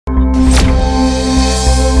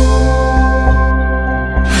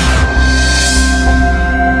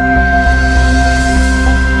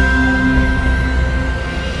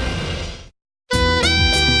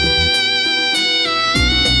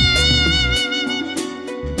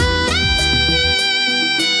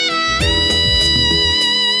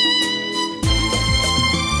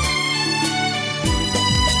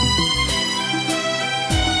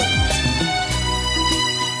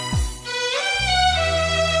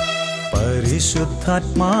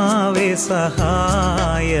പരിശുദ്ധാത്മാവേ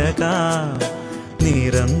സഹായക,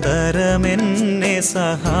 നിരന്തരമെന്നെ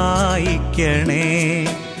സഹായിക്കണേ.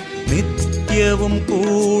 നിത്യവും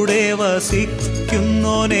കൂടെ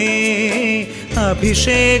വസിക്കുന്നോനേ,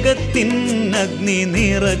 അഭിഷേകത്തിൻ അഗ്നി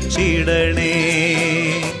നിറച്ചിടണേ.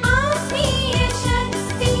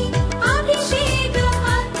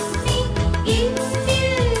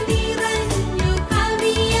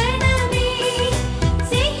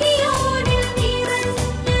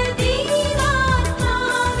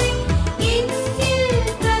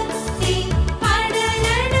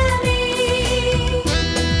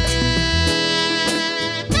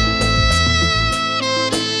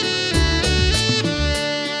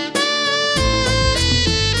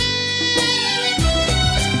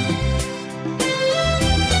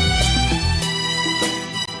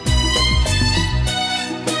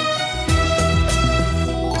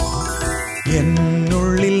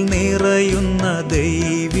 എന്നുള്ളിൽ നിറയുന്ന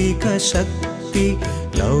ദൈവിക ശക്തി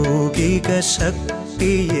ലൗകിക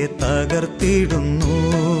ശക്തിയെ തകർത്തിടുന്നു.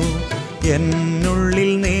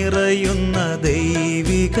 എന്നുള്ളിൽ നിറയുന്ന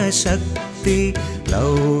ദൈവിക ശക്തി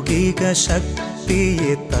ലൗകിക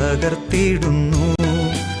ശക്തിയെ തകർത്തിടുന്നു.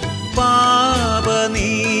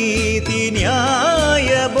 പാപനീതി ന്യായ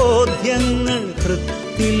ബോധ്യങ്ങൾ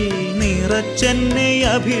ഹൃത്തിൽ നിറച്ചെന്നെ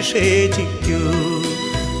അഭിഷേചിക്കൂ.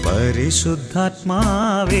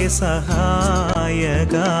 പരിശുദ്ധാത്മാവേ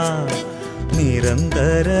സഹായക,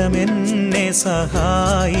 നിരന്തരമെന്നെ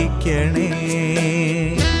സഹായിക്കണേ.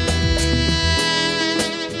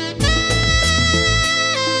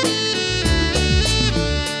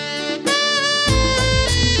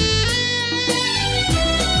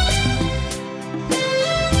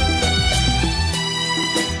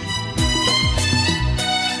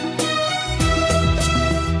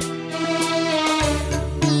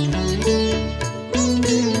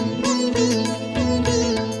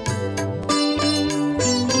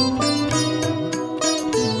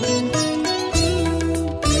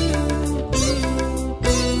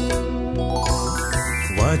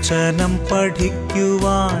 വചനം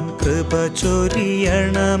പഠിക്കുവാൻ കൃപ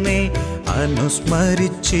ചൊരിയണമേ,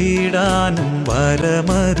 അനുസ്മരിച്ചിടാനും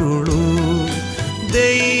വരമരുളൂ.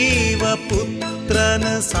 ദൈവപുത്രന്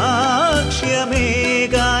സാക്ഷ്യമേകാൻ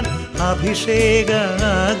അഭിഷേക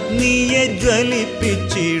അഗ്നിയെ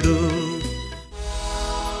ജ്വലിപ്പിച്ചിടൂ.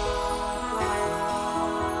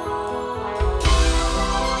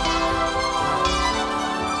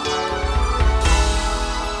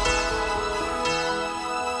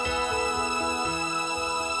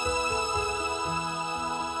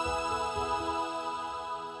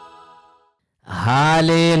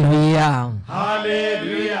 ഹല്ലേലൂയ,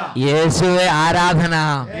 യേശുവേ ആരാധന.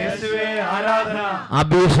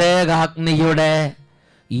 അഭിഷേകാഗ്നിയുടെ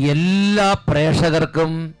എല്ലാ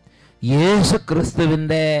പ്രേക്ഷകർക്കും യേശു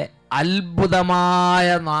ക്രിസ്തുവിൻ്റെ അത്ഭുതമായ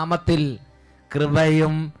നാമത്തിൽ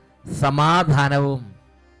കൃപയും സമാധാനവും.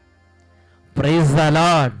 Praise the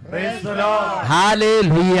lord.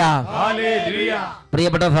 ഹല്ലേലൂയ.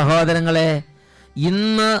 പ്രിയപ്പെട്ട സഹോദരങ്ങളെ,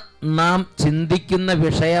 ഇന്ന് നാം ചിന്തിക്കുന്ന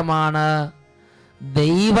വിഷയമാണ്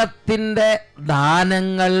ദൈവത്തിൻ്റെ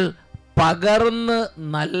ദാനങ്ങൾ പകർന്ന്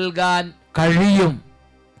നൽകാൻ കഴിയും.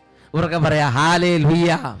 ഉറക്കെ പറയാ ഹല്ലേലൂയ,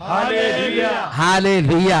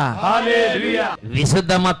 ഹല്ലേലൂയ.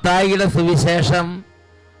 വിശുദ്ധ മത്തായിയുടെ സുവിശേഷം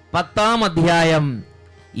 10-ാം അധ്യായം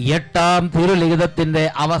 8-ാം തിരുലിഖിതത്തിന്റെ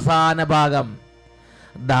അവസാന ഭാഗം.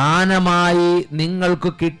 ദാനമായി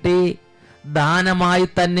നിങ്ങൾക്ക് കിട്ടി, ദാനമായി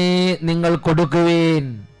തന്നെ നിങ്ങൾ കൊടുക്കുവേൻ.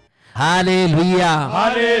 ഹല്ലേലൂയ.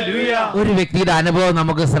 ഒരു വ്യക്തിയുടെ അനുഭവം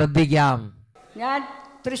നമുക്ക് ശ്രദ്ധിക്കാം. ഞാൻ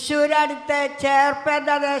തൃശ്ശൂർ അടുത്ത് ചേർപ്പേട്ട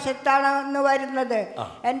ദേശത്താണ് വരുന്നത്.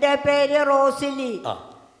 എൻ്റെ പേര് റോസിലി.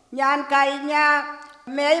 ഞാൻ കഴിഞ്ഞ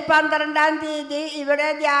മെയ് 12-ാം തീയതി ഇവിടെ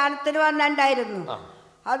ധ്യാനത്തിന് വന്നിട്ടുണ്ടായിരുന്നു.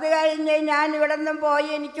 അത് കഴിഞ്ഞ് ഞാൻ ഇവിടെ നിന്നും പോയി,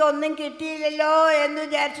 എനിക്കൊന്നും കിട്ടിയില്ലല്ലോ എന്ന്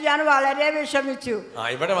വിചാരിച്ച് ഞാൻ വളരെ വിഷമിച്ചു.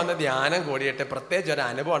 ഇവിടെ വന്ന് ധ്യാനം കൂടിയിട്ട് പ്രത്യേകിച്ച് ഒരു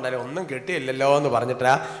അനുഭവം ഉണ്ടായാലും ഒന്നും കിട്ടിയില്ലല്ലോ എന്ന്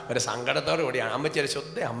പറഞ്ഞിട്ട് ഒരു സങ്കടത്തോടു കൂടിയാണ്. അമ്മച്ചി ഒരു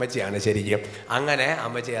ശുദ്ധ അമ്മച്ചിയാണ് ശരിക്കും. അങ്ങനെ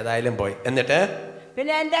അമ്മച്ചി ഏതായാലും പോയി. എന്നിട്ട്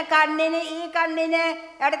പിന്നെ എൻ്റെ കണ്ണിന്, ഈ കണ്ണിന്,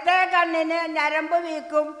 ഇടത്തെ കണ്ണിന് ഞരമ്പ്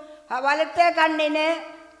വീക്കും, വലത്തെ കണ്ണിന്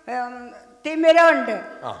തിമിരമുണ്ട്.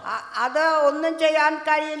 അത് ഒന്നും ചെയ്യാൻ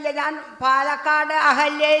കഴിയില്ല. ഞാൻ പാലക്കാട്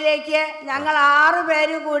അഹല്യയിലേക്ക് ഞങ്ങൾ 6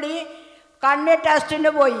 പേര് കൂടി കണ്ണ്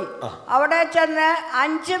ടെസ്റ്റിന് പോയി. അവിടെ ചെന്ന്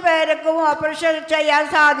 5 പേർക്കും ഓപ്പറേഷൻ ചെയ്യാൻ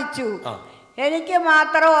സാധിച്ചു. എനിക്ക്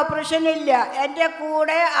മാത്രം ഓപ്പറേഷൻ ഇല്ല, എൻ്റെ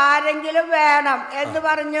കൂടെ ആരെങ്കിലും വേണം എന്ന്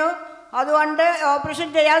പറഞ്ഞു. അതുകൊണ്ട് ഓപ്പറേഷൻ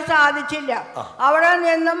ചെയ്യാൻ സാധിച്ചില്ല. അവിടെ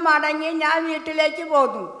നിന്നും മടങ്ങി ഞാൻ വീട്ടിലേക്ക്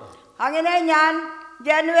പോന്നു. അങ്ങനെ ഞാൻ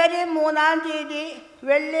ജനുവരി 3-ാം തീയതി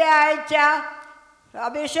വെള്ളിയാഴ്ച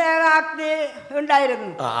അഭിഷേകാഗ്നി ഉണ്ടായിരുന്നു.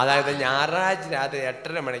 അതായത് ഞായറാഴ്ച രാത്രി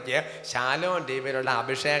 8:30 മണിക്ക് ശാലോം ടിവിയിലുള്ള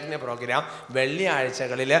അഭിഷേകത്തിന് പ്രോഗ്രാം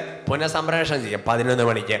വെള്ളിയാഴ്ചകളിൽ പുനഃസംപ്രേഷണം ചെയ്യും 11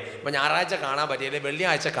 മണിക്ക്. അപ്പൊ ഞായറാഴ്ച കാണാൻ പറ്റിയില്ല,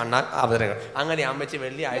 വെള്ളിയാഴ്ച കാണാൻ അവസരങ്ങൾ. അങ്ങനെ അമ്മച്ചി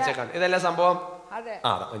വെള്ളിയാഴ്ച കണ്ടു. ഇതല്ല സംഭവം. അതെ,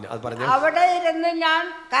 അത് പറഞ്ഞു. അവിടെ ഇരുന്ന് ഞാൻ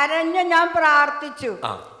കരഞ്ഞു, ഞാൻ പ്രാർത്ഥിച്ചു,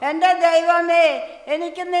 എന്റെ ദൈവമേ,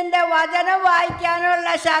 എനിക്ക് നിന്റെ വചനം വായിക്കാനുള്ള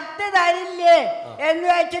ശക്തി തരില്ലേ എന്ന്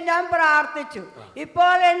വെച്ച് ഞാൻ പ്രാർത്ഥിച്ചു.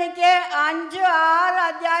 ഇപ്പോൾ എനിക്ക് 5-6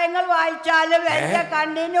 അധ്യായങ്ങൾ വായിച്ചാലും എന്റെ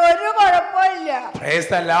കണ്ണിന് ഒരു കുഴപ്പമില്ല.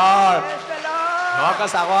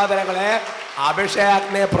 സഹോദരങ്ങളെ,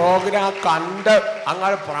 അഭിഷേകനെ പ്രോഗ്രാം കണ്ട്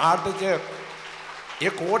അങ്ങ് പ്രാർത്ഥിച്ച് ഈ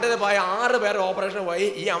കൂട്ടത്തിൽ പോയ 6 പേർ ഓപ്പറേഷൻ പോയി.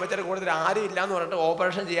 ഈ അമ്മച്ചിയുടെ കൂട്ടത്തിൽ ആരും ഇല്ലാന്ന് പറഞ്ഞിട്ട്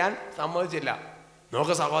ഓപ്പറേഷൻ ചെയ്യാൻ സമ്മതിച്ചില്ല.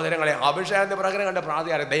 നോക്ക് സഹോദരങ്ങളെ, അഭിഷേകത്തിന്റെ പ്രകാരം കണ്ട്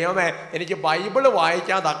പ്രാർത്ഥിക്കാറ്, ദൈവമേ എനിക്ക് ബൈബിള്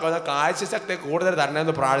വായിക്കാൻ തക്കവ കാഴ്ചശക്തി കൂടുതൽ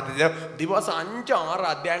തരണമെന്ന് പ്രാർത്ഥിച്ച് ദിവസം 5-6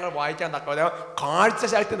 അധ്യായങ്ങൾ വായിക്കാൻ തക്കവ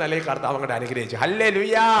കാഴ്ചശക്തി നൽകി കർത്താവ് അങ്ങോട്ട് അനുഗ്രഹിച്ചു.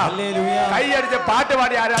 ഹല്ലേലൂയാ, കൈയടിച്ച് പാട്ട്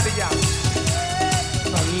പാടി ആരാധിക്കാം.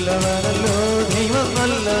 നല്ലവനല്ലോ ദൈവം,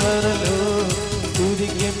 നല്ലവനല്ലോ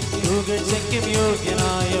സ്തുതിക്കും യുഗചയ്ക്കും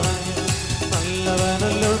യോഗ്യനായവൻ.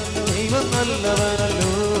 നല്ലവനല്ലോ ദൈവം,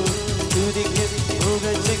 നല്ലവനല്ലോ സ്തുതിക്കും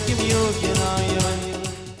യുഗചയ്ക്കും യോഗ്യനായവൻ.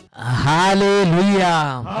 ഹല്ലേലൂയ,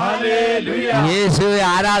 യേശുവേ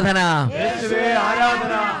ആരാധന.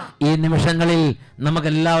 ഈ നിമിഷങ്ങളിൽ നമുക്ക്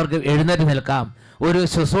എല്ലാവർക്കും എഴുന്നേറ്റ് നിൽക്കാം. ഒരു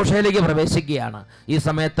ശുശ്രൂഷയിലേക്ക് പ്രവേശിക്കുകയാണ്. ഈ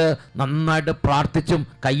സമയത്ത് നന്നായിട്ട് പ്രാർത്ഥിച്ചും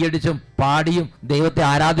കൈയടിച്ചും പാടിയും ദൈവത്തെ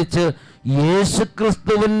ആരാധിച്ച്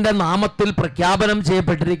യേശുക്രിസ്തുവിൻ്റെ നാമത്തിൽ പ്രഖ്യാപനം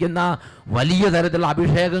ചെയ്യപ്പെട്ടിരിക്കുന്ന വലിയ തരത്തിലുള്ള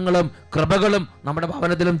അഭിഷേകങ്ങളും കൃപകളും നമ്മുടെ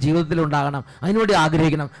ഭവനത്തിലും ജീവിതത്തിലും ഉണ്ടാകണം. അതിനുവേണ്ടി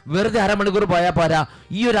ആഗ്രഹിക്കണം. വെറുതെ അരമണിക്കൂർ പോയാൽ പോരാ.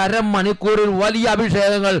 ഈ ഒരു അരമണിക്കൂറിൽ വലിയ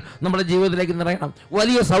അഭിഷേകങ്ങൾ നമ്മുടെ ജീവിതത്തിലേക്ക് നിറയണം.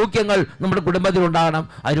 വലിയ സൗഖ്യങ്ങൾ നമ്മുടെ കുടുംബത്തിൽ ഉണ്ടാകണം.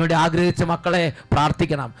 അതിനുവേണ്ടി ആഗ്രഹിച്ച മക്കളെ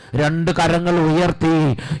പ്രാർത്ഥിക്കണം. 2 കരങ്ങൾ ഉയർത്തി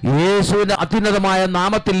യേശുവിൻ്റെ അത്യുന്നതമായ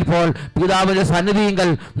നാമത്തിൽ ഇപ്പോൾ പിതാവിന്റെ സന്നിധിയിൽ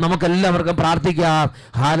നമുക്കെല്ലാവർക്കും പ്രാർത്ഥിക്കാം.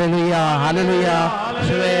 Hallelujah, hallelujah.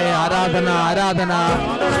 യേശുവേ ആരാധന, ആരാധന.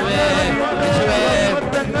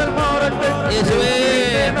 യേശുവേ,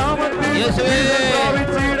 യേശുവേ,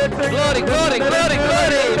 glory, glory, glory,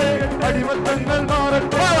 glory.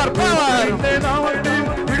 Power, power.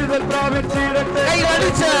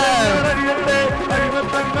 കൈയടിച്ച്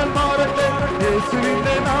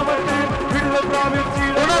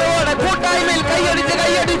ഉണർവോടെ കൂട്ടായ്മയിൽ കൈയടിച്ച്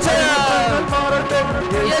കൈയടിച്ച്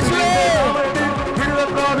യേശുവേ,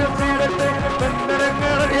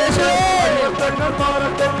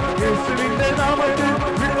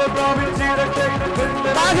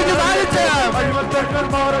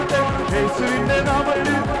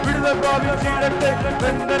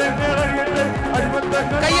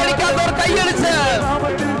 കൈയടിക്കാത്തവർ കൈയടിച്ച്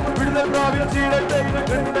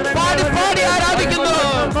പാടി പാടി ആരാധിക്കുന്നു.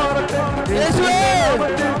 യേശുവേ,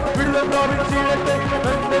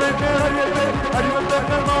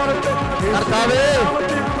 കർത്താവേ,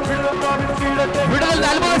 വിടുതലിന്റെ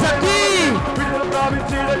അത്ഭുത ശക്തി,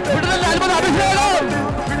 വിടുതലിന്റെ അത്ഭുത അഭിഷേകം.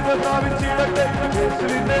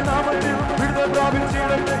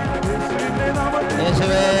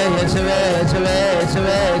 യേശുവേ, യേശുവേ, യേശുവേ,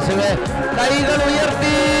 യേശുവേ, യേശുവേ. കൈകൾ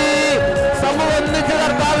ഉയർത്തി സമൂഹം ഒന്നിച്ച്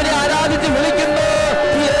കർത്താവിനെ ആരാധിച്ച് വിളിക്കുന്നു.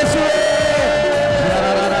 യേശുവേ,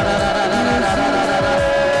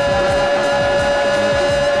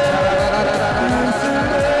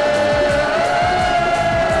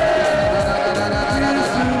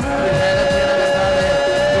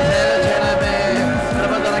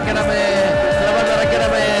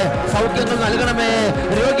 സൗഖ്യങ്ങൾ നൽകണമേ.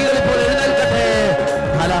 രോഗികൾ ഇപ്പോൾ എഴുന്നേൽക്കട്ടെ.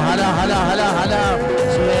 ഹല ഹല ഹല ഹല ഹല.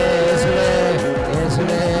 യേശുവേ,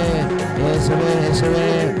 യേശുവേ, യേശുവേ, യേശുവേ,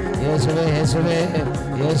 യേശുവേ, യേശുവേ,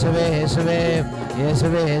 യേശുവേ, യേശുവേ,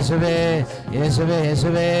 യേശുവേ, യേശുവേ, യേശുവേ,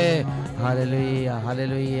 യേശുവേ. Hallelujah,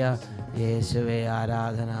 hallelujah. യേശുവേ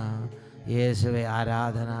ആരാധന, യേശുവേ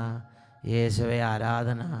ആരാധന, യേശുവേ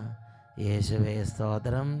ആരാധന, യേശുവേ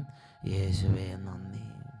സ്തോത്രം, യേശുവേ നന്ദി.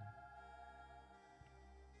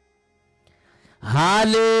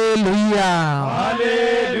 Hallelujah,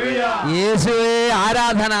 hallelujah. യേശുവേ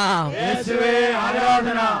ആരാധന, യേശുവേ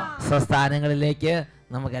ആരാധന. സ്വസ്ഥാനങ്ങളിലേക്ക്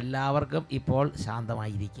നമുക്ക് എല്ലാവർക്കും ഇപ്പോൾ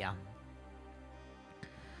ശാന്തമായിരിക്കാം.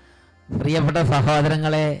 പ്രിയപ്പെട്ട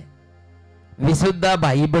സഹോദരങ്ങളെ, വിശുദ്ധ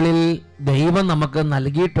ബൈബിളിൽ ദൈവം നമുക്ക്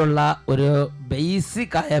നൽകിയിട്ടുള്ള ഒരു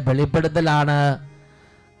ബേസിക്കായ വെളിപ്പെടുത്തലാണ്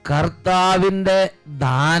കർത്താവിൻ്റെ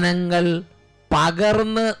ദാനങ്ങൾ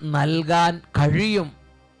പകർന്ന് നൽകാൻ കഴിയും.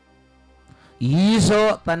 ഈശോ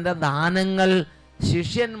തൻ്റെ ദാനങ്ങൾ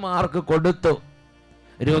ശിഷ്യന്മാർക്ക് കൊടുത്തു.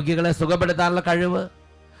 രോഗികളെ സുഖപ്പെടുത്താനുള്ള കഴിവ്,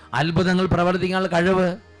 അത്ഭുതങ്ങൾ പ്രവർത്തിക്കാനുള്ള കഴിവ്,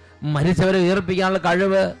 മരിച്ചവരെ ഉയർപ്പിക്കാനുള്ള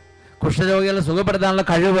കഴിവ്, കുഷ്ഠരോഗികളെ സുഖപ്പെടുത്താനുള്ള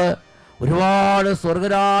കഴിവ്, ഒരുപാട്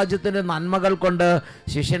സ്വർഗരാജ്യത്തിൻ്റെ നന്മകൾ കൊണ്ട്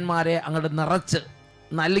ശിഷ്യന്മാരെ അങ്ങോട്ട് നിറച്ച്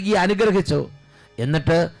നൽകി അനുഗ്രഹിച്ചു.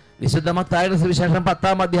 എന്നിട്ട് വിശുദ്ധ മത്തായിയുടെ സുവിശേഷം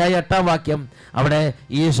 10-ാം അധ്യായം 8-ാം വാക്യം, അവിടെ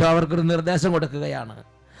ഈശോ അവർക്കൊരു നിർദ്ദേശം കൊടുക്കുകയാണ്.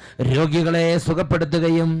 രോഗികളെ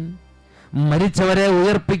സുഖപ്പെടുത്തുകയും മരിച്ചവരെ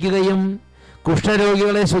ഉയർപ്പിക്കുകയും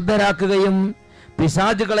കുഷ്ഠരോഗികളെ ശുദ്ധരാക്കുകയും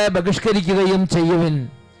പിശാചുകളെ ബഹിഷ്കരിക്കുകയും ചെയ്യുവിൻ.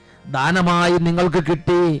 ദാനമായി നിങ്ങൾക്ക്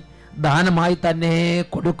കിട്ടി, ദാനമായി തന്നെ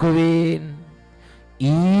കൊടുക്കുവിൻ.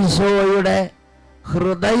 ഈശോയുടെ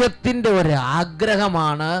ഹൃദയത്തിൻ്റെ ഒരു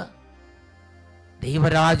ആഗ്രഹമാണ്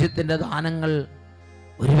ദൈവരാജ്യത്തിൻ്റെ ദാനങ്ങൾ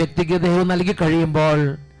ഒരു വ്യക്തിക്ക് ദൈവം നൽകി കഴിയുമ്പോൾ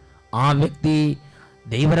ആ വ്യക്തി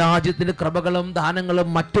ദൈവരാജ്യത്തിൻ്റെ കൃപകളും ദാനങ്ങളും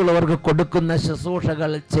മറ്റുള്ളവർക്ക് കൊടുക്കുന്ന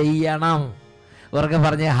ശുശ്രൂഷകൾ ചെയ്യണം. ഇവർക്ക്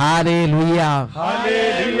പറഞ്ഞ ഹല്ലേലൂയ,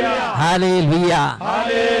 ഹല്ലേലൂയ.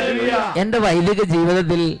 എൻ്റെ വൈദിക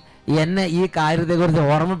ജീവിതത്തിൽ എന്നെ ഈ കാര്യത്തെക്കുറിച്ച്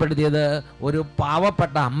ഓർമ്മപ്പെടുത്തിയത് ഒരു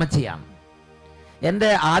പാവപ്പെട്ട അമ്മച്ചിയാണ്. എൻ്റെ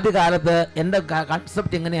ആദ്യകാലത്ത് എൻ്റെ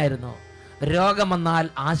കൺസെപ്റ്റ് എങ്ങനെയായിരുന്നു? രോഗം വന്നാൽ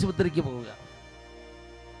ആശുപത്രിക്ക് പോവുക.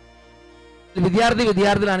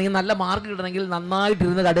 വിദ്യാർത്ഥികളാണെങ്കിൽ നല്ല മാർക്ക് കിട്ടണമെങ്കിൽ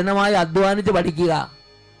നന്നായിട്ടിരുന്ന് കഠിനമായി അധ്വാനിച്ച് പഠിക്കുക.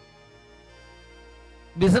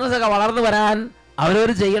 ബിസിനസ്സൊക്കെ വളർന്നു വരാൻ അവരവർ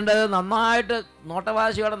ചെയ്യേണ്ടത് നന്നായിട്ട്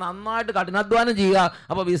നോട്ടവാശിയോടെ നന്നായിട്ട് കഠിനാധ്വാനം ചെയ്യുക.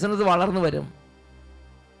 അപ്പോൾ ബിസിനസ് വളർന്നു വരും.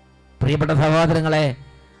 പ്രിയപ്പെട്ട സഹോദരങ്ങളെ,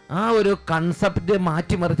 ആ ഒരു കൺസെപ്റ്റ്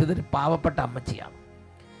മാറ്റിമറിച്ചത് ഒരു പാവപ്പെട്ട അമ്മച്ചിയാണ്.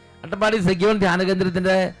 അട്ടപ്പാടി സെഗ്യോൺ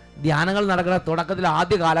ധ്യാനകേന്ദ്രത്തിൻ്റെ ധ്യാനങ്ങൾ നടക്കുന്ന തുടക്കത്തിൽ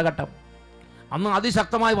ആദ്യ കാലഘട്ടം, അന്ന്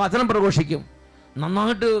അതിശക്തമായി വചനം പ്രഘോഷിക്കും,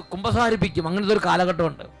 നന്നായിട്ട് കുമ്പസാരിപ്പിക്കും. അങ്ങനത്തെ ഒരു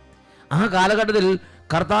കാലഘട്ടമുണ്ട്. ആ കാലഘട്ടത്തിൽ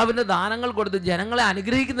കർത്താവിൻ്റെ ദാനങ്ങൾ കൊടുത്ത് ജനങ്ങളെ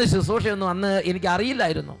അനുഗ്രഹിക്കുന്ന ശുശ്രൂഷയൊന്നും അന്ന് എനിക്ക്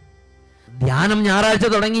അറിയില്ലായിരുന്നു. ധ്യാനം ഞായറാഴ്ച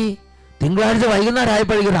തുടങ്ങി, തിങ്കളാഴ്ച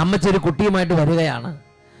വൈകുന്നേരമായപ്പോഴേക്കും ഒരു അമ്മച്ചി ഒരു കുട്ടിയുമായിട്ട് വരികയാണ്.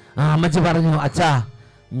 ആ അമ്മച്ചി പറഞ്ഞു, അച്ഛാ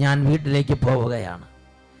ഞാൻ വീട്ടിലേക്ക് പോവുകയാണ്,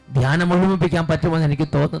 ധ്യാനം മുഴുമിപ്പിക്കാൻ പറ്റുമെന്ന് എനിക്ക്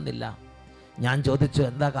തോന്നുന്നില്ല. ഞാൻ ചോദിച്ചു,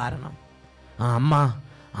 എന്താ കാരണം? ആ അമ്മ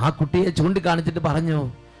ആ കുട്ടിയെ ചൂണ്ടിക്കാണിച്ചിട്ട് പറഞ്ഞു,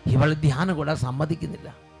 ഇവൾ ധ്യാനം കൂടാൻ സമ്മതിക്കുന്നില്ല.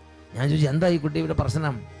 ഞാൻ ചോദിച്ചു, എന്താ ഈ കുട്ടിയുടെ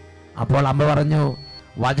പ്രശ്നം? അപ്പോൾ അമ്മ പറഞ്ഞു,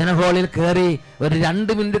 വചന ഹോളിൽ കയറി ഒരു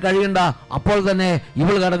 2 മിനിറ്റ് കഴിയണ്ട, അപ്പോൾ തന്നെ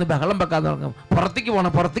ഇവൾ കടന്ന് ബഹളം വെക്കാൻ തുടങ്ങും. പുറത്തേക്ക്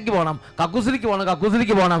പോകണം,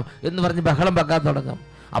 കക്കൂസിലേക്ക് പോകണം എന്ന് പറഞ്ഞ് ബഹളം വെക്കാൻ തുടങ്ങും.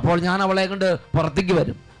 അപ്പോൾ ഞാൻ അവളെ കൊണ്ട് പുറത്തേക്ക്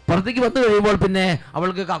വരും. പുറത്തേക്ക് വന്നു കഴിയുമ്പോൾ പിന്നെ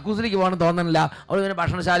അവൾക്ക് കക്കൂസിലേക്ക് പോകണം തോന്നുന്നില്ല. അവൾ പിന്നെ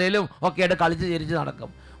ഭക്ഷണശാലയിലും ഒക്കെ ആയിട്ട് കളിച്ച് ചിരിച്ച് നടക്കും.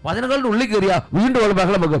 വചനങ്ങളുടെ ഉള്ളിൽ കയറിയാൽ വീണ്ടും അവൾ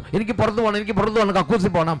ബഹളം വെക്കും, എനിക്ക് പുറത്ത് പോകണം,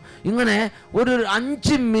 കക്കൂസിൽ പോകണം. ഇങ്ങനെ ഒരു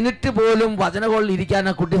 5 മിനിറ്റ് പോലും വചന ഹോളിൽ ഇരിക്കാൻ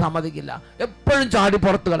ആ കുട്ടി സമ്മതിക്കില്ല. എപ്പോഴും ചാടി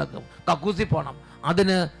പുറത്ത് കിടക്കും, കക്കൂസിൽ പോകണം.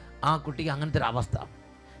 അതിന് ആ കുട്ടിക്ക് അങ്ങനത്തെ ഒരു അവസ്ഥ.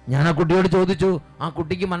 ഞാൻ ആ കുട്ടിയോട് ചോദിച്ചു, ആ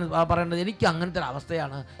കുട്ടിക്ക് പറയേണ്ടത്, എനിക്ക് അങ്ങനത്തെ ഒരു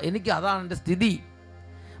അവസ്ഥയാണ്, എനിക്ക് അതാണ് എൻ്റെ സ്ഥിതി.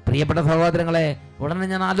 പ്രിയപ്പെട്ട സഹോദരങ്ങളെ, ഉടനെ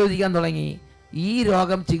ഞാൻ ആലോചിക്കാൻ തുടങ്ങി, ഈ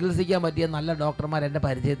രോഗം ചികിത്സിക്കാൻ പറ്റിയ നല്ല ഡോക്ടർമാർ എൻ്റെ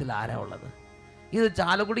പരിചയത്തിൽ ആരാ ഉള്ളത്? ഇത്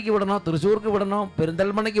ചാലക്കുടിക്ക് വിടണോ, തൃശ്ശൂർക്ക് വിടണോ,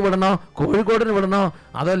 പെരിന്തൽമണ്ണയ്ക്ക് വിടണോ, കോഴിക്കോടിന് വിടണോ,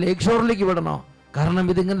 അതോ ലേക്ക് ഷോറിലേക്ക് വിടണോ? കാരണം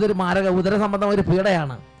ഇതിങ്ങനത്തെ ഒരു മാരക ഉദര സംബന്ധമായ ഒരു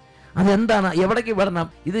പീഡയാണ്. അതെന്താണ്, എവിടേക്ക് വിടണം,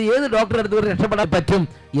 ഇത് ഏത് ഡോക്ടറെ അടുത്ത് രക്ഷപ്പെടാൻ പറ്റും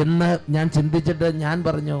എന്ന് ഞാൻ ചിന്തിച്ചിട്ട് ഞാൻ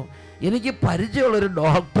പറഞ്ഞു, എനിക്ക് പരിചയമുള്ളൊരു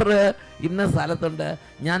ഡോക്ടർ ഇന്ന സ്ഥലത്തുണ്ട്,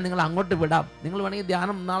 ഞാൻ നിങ്ങൾ അങ്ങോട്ട് വിടാം, നിങ്ങൾ വേണമെങ്കിൽ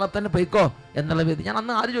ധ്യാനം നാളെ തന്നെ പോയിക്കോ എന്നുള്ള വിധി. ഞാൻ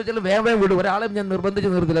അന്ന് ആര് ചോദിച്ചാലും വേഗം വിടും, ഒരാളെയും ഞാൻ നിർബന്ധിച്ച്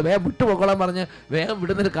നിർത്തില്ല, വേഗം വിട്ടുപോക്കോളാൻ പറഞ്ഞ് വേഗം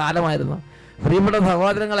വിടുന്നൊരു കാലമായിരുന്നു. പ്രിയപ്പെട്ട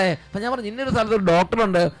സഹോദരങ്ങളെ, അപ്പം ഞാൻ പറഞ്ഞു, ഇന്നൊരു സ്ഥലത്ത് ഒരു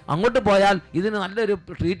ഡോക്ടറുണ്ട്, അങ്ങോട്ട് പോയാൽ ഇതിന് നല്ലൊരു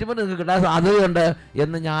ട്രീറ്റ്മെൻറ്റ് നിങ്ങൾക്ക് കിട്ടാൻ സാധ്യതയുണ്ട്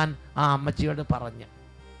എന്ന് ഞാൻ ആ അമ്മച്ചിയോട് പറഞ്ഞു.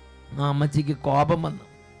 ആ അമ്മച്ചിക്ക് കോപം വന്നു,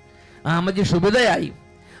 ആ അമ്മച്ചി ക്ഷുഭിതയായി.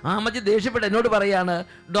 ആ അമ്മച്ചി ദേഷ്യപ്പെട്ട് എന്നോട് പറയാണ്,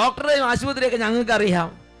 ഡോക്ടറെയും ആശുപത്രിയൊക്കെ ഞങ്ങൾക്കറിയാം,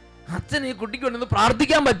 അച്ഛൻ ഈ കുട്ടിക്ക് വേണ്ടി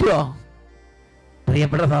പ്രാർത്ഥിക്കാൻ പറ്റുമോ?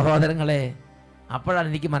 പ്രിയപ്പെട്ട സഹോദരങ്ങളെ, അപ്പോഴാണ്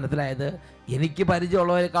എനിക്ക് മനസ്സിലായത്, എനിക്ക്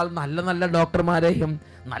പരിചയമുള്ളവരെക്കാൾ നല്ല നല്ല ഡോക്ടർമാരെയും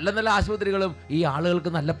നല്ല നല്ല ആശുപത്രികളും ഈ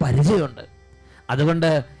ആളുകൾക്ക് നല്ല പരിചയമുണ്ട്. അതുകൊണ്ട്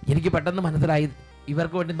എനിക്ക് പെട്ടെന്ന് മനസ്സിലായി,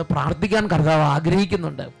 ഇവർക്ക് വേണ്ടി ഇന്ന് പ്രാർത്ഥിക്കാൻ കർത്താവ്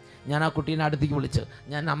ആഗ്രഹിക്കുന്നുണ്ട്. ഞാൻ ആ കുട്ടീനെ അടുത്തേക്ക് വിളിച്ച്,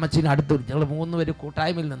 ഞാൻ അമ്മച്ചീനെ അടുത്ത് വിളിച്ചു, ഞങ്ങൾ 3 പേര്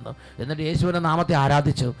കൂട്ടായ്മയിൽ നിന്നു. എന്നിട്ട് യേശുവിൻ്റെ നാമത്തെ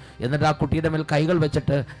ആരാധിച്ചു. എന്നിട്ട് ആ കുട്ടിയുടെ മേൽ കൈകൾ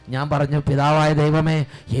വെച്ചിട്ട് ഞാൻ പറഞ്ഞു, പിതാവായ ദൈവമേ,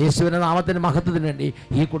 യേശുവിൻ്റെ നാമത്തിൻ്റെ മഹത്വത്തിന് വേണ്ടി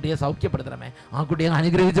ഈ കുട്ടിയെ സൗഖ്യപ്പെടുത്തണമേ. ആ കുട്ടിയെ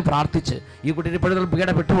അനുഗ്രഹിച്ച് പ്രാർത്ഥിച്ച്, ഈ കുട്ടിയുടെ ഇപ്പോഴും പീഡ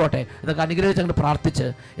വിട്ടുപോട്ടെ എന്നൊക്കെ അനുഗ്രഹിച്ച് അങ്ങോട്ട് പ്രാർത്ഥിച്ച്,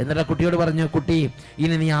 എന്നിട്ട് ആ കുട്ടിയോട് പറഞ്ഞു, കുട്ടി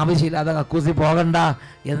ഇനി നീ ആവശ്യമില്ലാതെ കക്കൂസി പോകണ്ട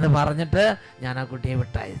എന്ന് പറഞ്ഞിട്ട് ഞാൻ ആ കുട്ടിയെ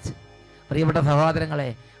വിട്ടയച്ചു. പ്രിയപ്പെട്ട സഹോദരങ്ങളെ,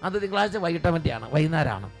 അത് തിങ്കളാഴ്ച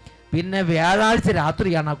വൈകുന്നേരമാണ്. പിന്നെ വ്യാഴാഴ്ച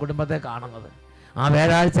രാത്രിയാണ് ആ കുടുംബത്തെ കാണുന്നത്. ആ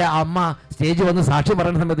വ്യാഴാഴ്ച അമ്മ സ്റ്റേജ് വന്ന് സാക്ഷി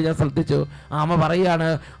പറയുന്ന സമയത്ത് ഞാൻ ശ്രദ്ധിച്ചു. ആ അമ്മ പറയുകയാണ്,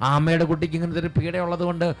 ആ അമ്മയുടെ കുട്ടിക്ക് ഇങ്ങനത്തെ ഒരു പീഡയുള്ളത്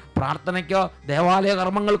കൊണ്ട് പ്രാർത്ഥനയ്ക്കോ ദേവാലയ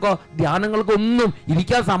കർമ്മങ്ങൾക്കോ ധ്യാനങ്ങൾക്കോ ഒന്നും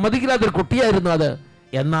ഇരിക്കാൻ സമ്മതിക്കില്ലാത്തൊരു കുട്ടിയായിരുന്നു അത്.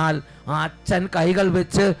 എന്നാൽ ആ അച്ഛൻ കൈകൾ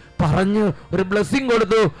വെച്ച് പറഞ്ഞു, ഒരു ബ്ലെസ്സിങ്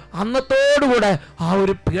കൊടുത്തു. അന്നത്തോടുകൂടെ ആ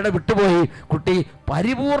ഒരു പീഡ വിട്ടുപോയി. കുട്ടി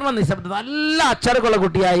പരിപൂർണ നിശബ്ദത, നല്ല അച്ചടക്കമുള്ള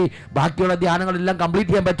കുട്ടിയായി. ബാക്കിയുള്ള ധ്യാനങ്ങളെല്ലാം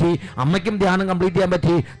കംപ്ലീറ്റ് ചെയ്യാൻ പറ്റി, അമ്മയ്ക്കും ധ്യാനം കംപ്ലീറ്റ് ചെയ്യാൻ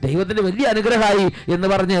പറ്റി. ദൈവത്തിൻ്റെ വലിയ അനുഗ്രഹമായി എന്ന്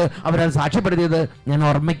പറഞ്ഞ് അവരത് സാക്ഷ്യപ്പെടുത്തിയത് ഞാൻ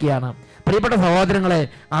ഓർമ്മിക്കുകയാണ്. പ്രിയപ്പെട്ട സഹോദരങ്ങളെ,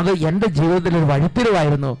 അത് എൻ്റെ ജീവിതത്തിലൊരു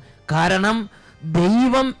വഴിത്തിരിവായിരുന്നു. കാരണം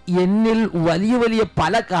ദൈവം എന്നിൽ വലിയ വലിയ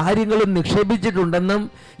പല കാര്യങ്ങളും നിക്ഷേപിച്ചിട്ടുണ്ടെന്നും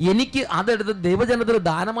എനിക്ക് അതെടുത്ത് ദൈവജനത്തിന്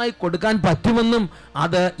ദാനമായി കൊടുക്കാൻ പറ്റുമെന്നും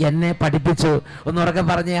അത് എന്നെ പഠിപ്പിച്ചു. ഒന്നുറക്കെ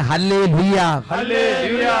പറഞ്ഞേ ഹല്ലേലൂയ.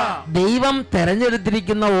 ദൈവം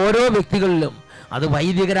തെരഞ്ഞെടുത്തിരിക്കുന്ന ഓരോ വ്യക്തികളിലും, അത്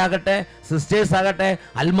വൈദികരാകട്ടെ, സിസ്റ്റേഴ്സ് ആകട്ടെ,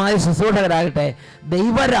 അൽമായ ശുശ്രൂഷകരാകട്ടെ,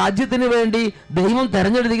 ദൈവരാജ്യത്തിന് വേണ്ടി ദൈവം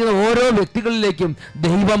തെരഞ്ഞെടുത്തിരിക്കുന്ന ഓരോ വ്യക്തികളിലേക്കും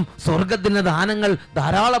ദൈവം സ്വർഗത്തിൻ്റെ ദാനങ്ങൾ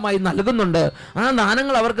ധാരാളമായി നൽകുന്നുണ്ട്. ആ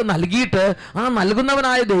ദാനങ്ങൾ അവർക്ക് നൽകിയിട്ട് ആ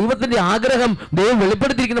നൽകുന്നവനായ ദൈവത്തിൻ്റെ ആഗ്രഹം ദൈവം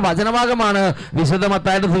വെളിപ്പെടുത്തിയിരിക്കുന്ന വചനഭാഗമാണ് വിശുദ്ധ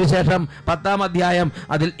മത്തായിയുടെ സുവിശേഷം 10-ാം അധ്യായം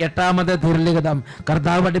അതിൽ 8-ാമത്തെ തിരുലിഖിതം.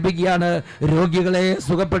 കർത്താവ് പഠിപ്പിക്കുകയാണ്, രോഗികളെ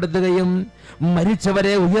സുഖപ്പെടുത്തുകയും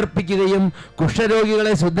മരിച്ചവരെ ഉയർപ്പിക്കുകയും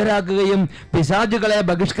കുഷ്ഠരോഗികളെ ശുദ്ധരാക്കുകയും പിശാചുകളെ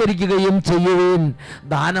ബഹിഷ്കരിക്കുകയും ചെയ്യുവീൻ.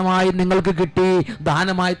 ദാനമായി നിങ്ങൾക്ക് കിട്ടി,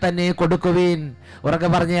 ദാനമായി തന്നെ കൊടുക്കുവീൻ. ഉറക്കെ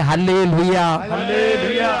പറഞ്ഞേ ഹല്ലേലൂയ.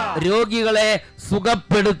 രോഗികളെ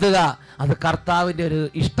സുഖപ്പെടുത്തുക അത് കർത്താവിൻ്റെ ഒരു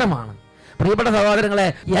ഇഷ്ടമാണ്. പ്രിയപ്പെട്ട സഹോദരങ്ങളെ,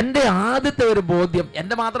 എൻ്റെ ആദ്യത്തെ ഒരു ബോധ്യം,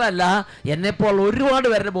 എൻ്റെ മാത്രമല്ല എന്നെപ്പോൾ ഒരുപാട്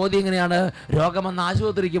പേരുടെ ബോധ്യം ഇങ്ങനെയാണ്, രോഗമെന്ന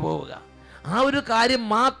ആശുപത്രിക്ക് പോവുക. ആ ഒരു കാര്യം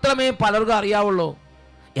മാത്രമേ പലർക്കും അറിയാവുള്ളൂ.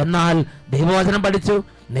 എന്നാൽ ദൈവവചനം പഠിച്ചു,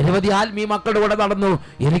 നിരവധി ആത്മീയ മക്കളുടെ കൂടെ നടന്നു,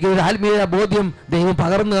 എനിക്കൊരു ആത്മീയ ബോധ്യം ദൈവം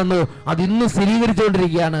പകർന്നു തന്നു. അതിന്ന്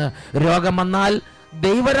സ്ഥിരീകരിച്ചുകൊണ്ടിരിക്കുകയാണ്. രോഗം വന്നാൽ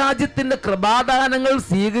ദൈവരാജ്യത്തിൻ്റെ കൃപാദാനങ്ങൾ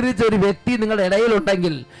സ്വീകരിച്ച ഒരു വ്യക്തി നിങ്ങളുടെ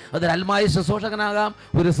ഇടയിലുണ്ടെങ്കിൽ, അതൊരു അൽമായ ശുശ്രൂഷകനാകാം,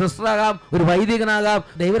 ഒരു സിസ്റ്ററാകാം, ഒരു വൈദികനാകാം,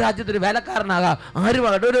 ദൈവരാജ്യത്തിന് വേലക്കാരനാകാം,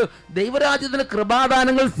 ആരുമാകട്ടെ, ഒരു ദൈവരാജ്യത്തിന്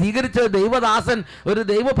കൃപാദാനങ്ങൾ സ്വീകരിച്ച ദൈവദാസൻ, ഒരു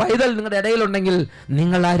ദൈവ പൈതൽ നിങ്ങളുടെ ഇടയിലുണ്ടെങ്കിൽ,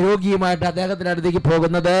 നിങ്ങൾ ആരോഗ്യമായിട്ട് അദ്ദേഹത്തിൻ്റെ അടുത്തേക്ക്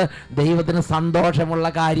പോകുന്നത് ദൈവത്തിന് സന്തോഷമുള്ള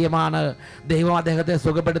കാര്യമാണ്. ദൈവം അദ്ദേഹത്തെ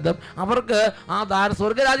സുഖപ്പെടുത്തും. അവർക്ക് ആ ദാനം,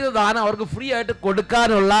 സ്വർഗരാജ്യത്തെ ദാനം അവർക്ക് ഫ്രീ ആയിട്ട്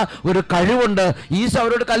കൊടുക്കാനുള്ള ഒരു കഴിവുണ്ട്. ഈശോ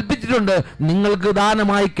അവരോട് കൽപ്പിച്ചിട്ടുണ്ട്, നിങ്ങൾക്ക്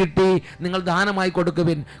ദാനമായി കിട്ടി, നിങ്ങൾ ദാനമായി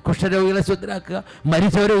കൊടുക്കുവിൻ. കുഷ്ഠരോഗികളെ ശുദ്ധരാക്കുക,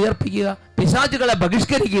 മരിച്ചവരെ ഉയർപ്പിക്കുക, പിശാചുകളെ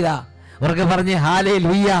ബഹിഷ്കരിക്കുക. അവർക്ക് പറഞ്ഞേ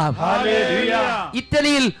ഹല്ലേലൂയ.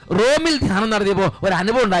 ഇറ്റലിയിൽ റോമിൽ ധ്യാനം നടത്തിയപ്പോൾ ഒരു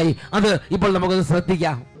അനുഭവം ഉണ്ടായി. അത് ഇപ്പോൾ നമുക്കൊന്ന്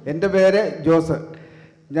ശ്രദ്ധിക്കാം. എൻ്റെ പേര് ജോസ്.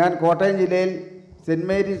 ഞാൻ കോട്ടയം ജില്ലയിൽ സെൻറ്റ്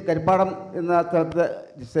മേരീസ് കരിപ്പാടം എന്ന സ്ഥലത്ത്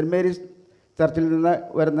സെൻറ്റ് മേരീസ് ചർച്ചിൽ നിന്ന്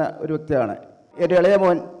വരുന്ന ഒരു വ്യക്തിയാണ്. എൻ്റെ ഇളയ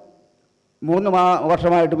മോൻ 3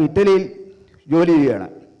 വർഷമായിട്ട് ഇറ്റലിയിൽ ജോലി ചെയ്യുകയാണ്.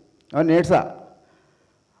 അവൻ നേഴ്സാണ്.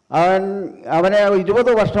 അവനെ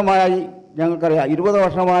 20 വർഷമായി, ഞങ്ങൾക്കറിയാം, 20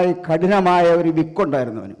 വർഷമായി കഠിനമായ ഒരു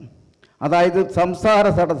വിക്കുണ്ടായിരുന്നു അവന്. അതായത് സംസാര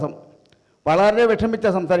തടസ്സം. വളരെ വിഷമിച്ച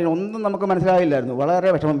സംസാരിക്കണം, ഒന്നും നമുക്ക് മനസ്സിലായില്ലായിരുന്നു.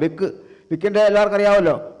 വളരെ വിഷമം. വിക്കിൻ്റെ എല്ലാവർക്കും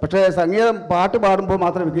അറിയാമല്ലോ. പക്ഷേ സംഗീതം, പാട്ട് പാടുമ്പോൾ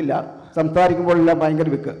മാത്രം വിക്കില്ല, സംസാരിക്കുമ്പോഴെല്ലാം ഭയങ്കര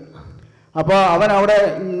വിക്ക്. അപ്പോൾ അവൻ അവിടെ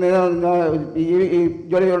ഈ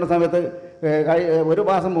ജോലി ചെയ്യുന്ന സമയത്ത് 1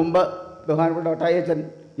 മാസം മുമ്പ് ബഹുമാനപ്പെട്ട ഒട്ടായച്ചൻ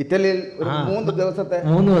ഇറ്റലിയിൽ ഒരു 3 ദിവസത്തെ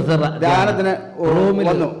ധ്യാനത്തിന്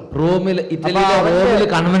വന്നു. റോമിൽ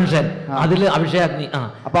കൺവെൻഷൻ, അതിൽ അഭിഷേകാഗ്നി.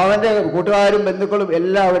 അപ്പൊ അവന്റെ കൂട്ടുകാരും ബന്ധുക്കളും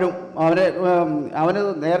എല്ലാവരും അവന്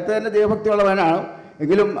നേരത്തെ തന്നെ ദൈവഭക്തിയുള്ളവനാണ്.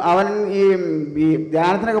 എങ്കിലും അവൻ ഈ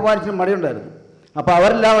ധ്യാനത്തിനൊക്കെ പാലിച്ച് മടിയുണ്ടായിരുന്നു. അപ്പോൾ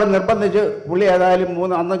അവരെല്ലാം അവിടെ നിർബന്ധിച്ച് പുള്ളി ഏതായാലും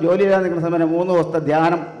അന്ന് ജോലി ചെയ്യാൻ നിൽക്കുന്ന സമയം 3 ദിവസത്തെ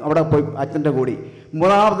ധ്യാനം അവിടെ പോയി അച്ഛൻ്റെ കൂടി.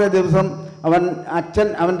 3-ാമത്തെ ദിവസം അച്ഛൻ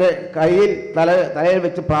അവൻ്റെ തലയിൽ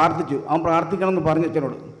വെച്ച് പ്രാർത്ഥിച്ചു. അവൻ പ്രാർത്ഥിക്കണമെന്ന് പറഞ്ഞു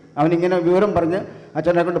അച്ഛനോട്. അവനിങ്ങനെ വിവരം പറഞ്ഞ്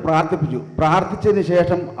അച്ഛനെ കൊണ്ട് പ്രാർത്ഥിച്ചതിന്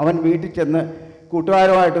ശേഷം അവൻ വീട്ടിൽ ചെന്ന്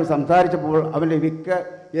കൂട്ടുകാരുമായിട്ട് സംസാരിച്ചപ്പോൾ അവൻ്റെ വിക്ക്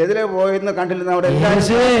എതിരെ പോയെന്ന് കണ്ടിരുന്ന അവിടെ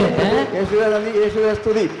യേശുവേ നന്ദി, യേശുവേ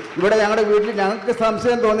സ്തുതി. ഇവിടെ ഞങ്ങളുടെ വീട്ടിൽ ഞങ്ങൾക്ക്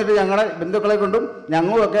സംശയം തോന്നിയിട്ട് ഞങ്ങളുടെ ബന്ധുക്കളെ കൊണ്ടും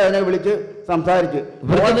ഞങ്ങളുമൊക്കെ അവനെ വിളിച്ച് സംസാരിച്ച്.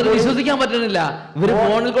 വിശ്വസിക്കാൻ പറ്റുന്നില്ല. ഇവര്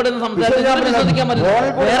ഫോണിൽ കൂടെ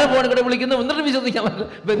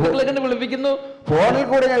ഫോണിൽ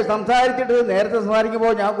കൂടെ ഞാൻ സംസാരിച്ചിട്ട് നേരത്തെ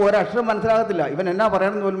സംസാരിക്കുമ്പോൾ ഞങ്ങൾക്ക് ഒരക്ഷരം മനസ്സിലാകത്തില്ല. ഇവൻ എന്നാ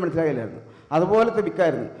പറയണമെന്ന് പോലും മനസ്സിലാകില്ലായിരുന്നു. അതുപോലത്തെ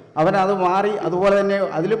വിക്കായിരുന്നു. അവൻ അത് മാറി. അതുപോലെ തന്നെ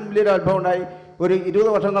അതിലും വലിയൊരു അനുഭവം ഉണ്ടായി. ഒരു 20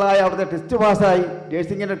 വർഷങ്ങളായി അവിടുത്തെ ടെസ്റ്റ് പാസ്സായി.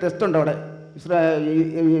 നേഴ്സിങ്ങിൻ്റെ ടെസ്റ്റ് ഉണ്ട് അവിടെ.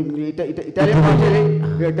 ഇറ്റാലിയൻ ഭാഷയിൽ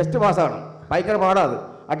ടെസ്റ്റ് പാസ്സാണ്. ഭയങ്കര പാടാണ്.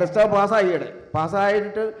 ആ ടെസ്റ്റ്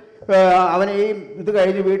പാസ്സായിട്ട് അവന് ഇത്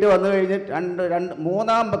കഴിഞ്ഞ് വീട്ടിൽ വന്നു കഴിഞ്ഞ്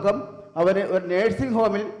 3-ാം പക്കം അവന് ഒരു നേഴ്സിംഗ്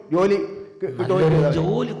ഹോമിൽ ജോലി കിട്ടുകയും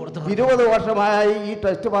 20 വർഷമായി ഈ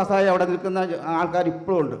ടെസ്റ്റ് പാസ്സായി അവിടെ നിൽക്കുന്ന ആൾക്കാർ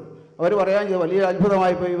ഇപ്പോഴും ഉണ്ട്. അവർ പറയാൻ വലിയ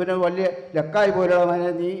അത്ഭുതമായി പോയി, ഇവന് വലിയ ലക്കായി പോലും,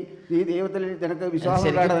 നീ ദൈവത്തിൽ നിനക്ക് വിശ്വാസം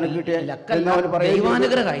ഉണ്ടായിട്ട് നിനക്ക് കിട്ടിയ എന്നവന് പറയുന്നു.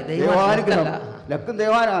 ലക്കും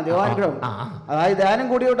ദൈവാനുഗ്രഹം. അതായത് ധ്യാനം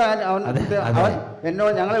കൂടിയോട്ട് അവൻ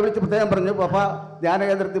എന്നോട് ഞങ്ങളെ വിളിച്ച് പ്രത്യേകം പറഞ്ഞു, പപ്പ ധ്യാന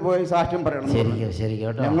കേന്ദ്രത്തിൽ പോയി സാക്ഷ്യം പറയണം.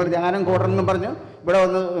 ഞങ്ങൾ ധ്യാനം കൂടണമെന്നും പറഞ്ഞു ഇവിടെ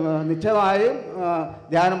വന്ന് നിശ്ചയമായും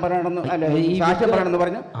ധ്യാനം പറയണമെന്ന് അല്ലെ സാക്ഷ്യം പറയണമെന്ന്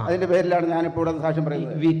പറഞ്ഞു. അതിന്റെ പേരിലാണ് ഞാനിപ്പോൾ ഇവിടെ സാക്ഷ്യം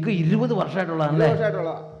പറയുന്നത്. 20 വർഷമായിട്ടുള്ള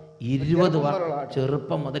 20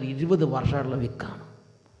 ചെറുപ്പം മുതൽ 20 വർഷമായിട്ടുള്ള വിക്കാണ്.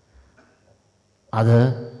 അത്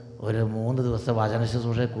ഒരു 3 ദിവസം വചന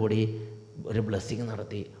ശുശ്രൂഷ കൂടി ഒരു ബ്ലെസ്സിങ്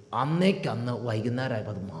നടത്തി. അന്നേക്കന്ന്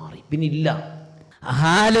വൈകുന്നേരമായപ്പോൾ അത് മാറി. പിന്നെ ഇല്ല.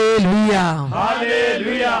 ഹല്ലേലൂയ.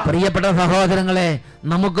 പ്രിയപ്പെട്ട സഹോദരങ്ങളെ,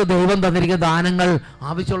 നമുക്ക് ദൈവം തന്നിരിക്കുന്ന ദാനങ്ങൾ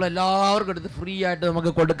ആവശ്യമുള്ള എല്ലാവർക്കും എടുത്ത് ഫ്രീ ആയിട്ട്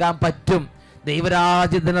നമുക്ക് കൊടുക്കാൻ പറ്റും.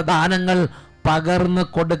 ദൈവരാജ്യത്തിന്റെ ദാനങ്ങൾ പകർന്ന്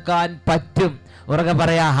കൊടുക്കാൻ പറ്റും. ഉറക്കെ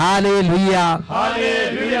പറയാ ഹല്ലേലൂയ.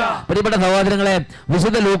 പ്രിയപ്പെട്ട സഹോദരങ്ങളെ,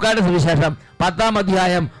 വിശുദ്ധ ലൂക്കായുടെ സുവിശേഷം 10-ാം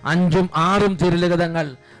അധ്യായം 5ഉം 6ഉം തിരുലിഖിതങ്ങൾ,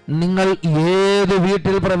 നിങ്ങൾ ഏത്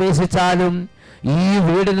വീട്ടിൽ പ്രവേശിച്ചാലും ഈ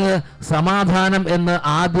വീടിന് സമാധാനം എന്ന്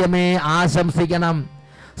ആദ്യമേ ആശംസിക്കണം.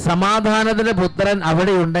 സമാധാനത്തിന്റെ പുത്രൻ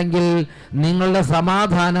അവിടെയുണ്ടെങ്കിൽ നിങ്ങളുടെ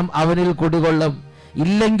സമാധാനം അവനിൽ കുടികൊള്ളും,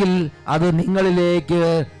 ഇല്ലെങ്കിൽ അത് നിങ്ങളിലേക്ക്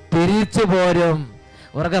തിരിച്ചു പോരും.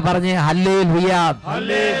 ഉറക്കെ പറഞ്ഞേ ഹല്ലേലൂയ.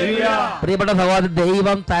 പ്രിയപ്പെട്ട സഹോദരൻ,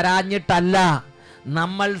 ദൈവം തരാഞ്ഞിട്ടല്ല,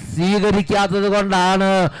 നമ്മൾ സ്വീകരിക്കാത്തത് കൊണ്ടാണ്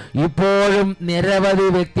ഇപ്പോഴും നിരവധി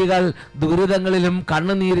വ്യക്തികൾ ദുരിതങ്ങളിലും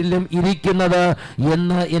കണ്ണുനീരിലും ഇരിക്കുന്നത്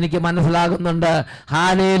എന്ന് എനിക്ക് മനസ്സിലാകുന്നുണ്ട്.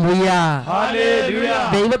 ഹല്ലേലൂയ.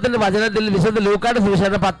 ദൈവത്തിന്റെ വചനത്തിൽ വിശുദ്ധ ലൂക്കായുടെ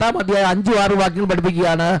സുവിശേഷം 10-ാം അധ്യായം 5-6 വാക്യങ്ങൾ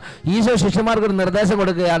പഠിപ്പിക്കുകയാണ്. ഈശോ ശിഷ്യന്മാർക്ക് ഒരു നിർദ്ദേശം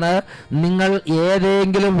കൊടുക്കുകയാണ്. നിങ്ങൾ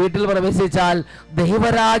ഏതെങ്കിലും വീട്ടിൽ പ്രവേശിച്ചാൽ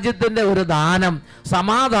ദൈവരാജ്യത്തിന്റെ ഒരു ദാനം,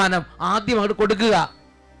 സമാധാനം ആദ്യം അങ്ങോട്ട് കൊടുക്കുക.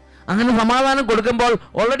 അങ്ങനെ സമാധാനം കൊടുക്കുമ്പോൾ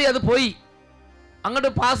ഓൾറെഡി അത് പോയി, അങ്ങോട്ട്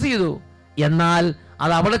പാസ് ചെയ്തു. എന്നാൽ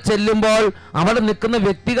അത് അവിടെ ചെല്ലുമ്പോൾ അവിടെ നിൽക്കുന്ന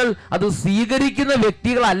വ്യക്തികൾ അത് സ്വീകരിക്കുന്ന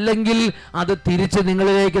വ്യക്തികൾ അല്ലെങ്കിൽ അത് തിരിച്ച്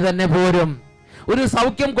നിങ്ങളിലേക്ക് തന്നെ പോരും. ഒരു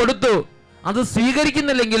സൗഖ്യം കൊടുത്തു, അത്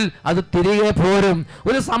സ്വീകരിക്കുന്നില്ലെങ്കിൽ അത് തിരികെ പോരും.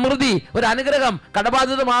 ഒരു സമൃദ്ധി, ഒരു അനുഗ്രഹം,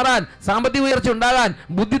 കടബാധ്യത മാറാൻ, സാമ്പത്തിക ഉയർച്ച ഉണ്ടാകാൻ,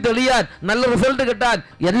 ബുദ്ധി തെളിയാൻ, നല്ല റിസൾട്ട് കിട്ടാൻ,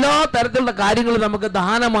 എല്ലാ തരത്തിലുള്ള കാര്യങ്ങളും നമുക്ക്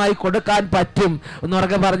ദാനമായി കൊടുക്കാൻ പറ്റും.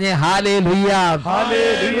 എന്നൊക്കെ പറഞ്ഞേ ഹല്ലേലൂയ.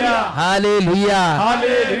 ഹല്ലേലൂയ.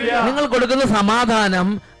 നിങ്ങൾ കൊടുക്കുന്ന സമാധാനം,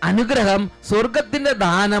 അനുഗ്രഹം, സ്വർഗത്തിന്റെ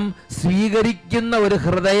ദാനം സ്വീകരിക്കുന്ന ഒരു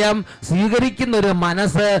ഹൃദയം, സ്വീകരിക്കുന്ന ഒരു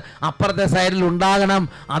മനസ്സ് അപ്പുറത്തെ സൈഡിൽ ഉണ്ടാകണം.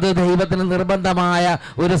 അത് ദൈവത്തിന് നിർബന്ധമായ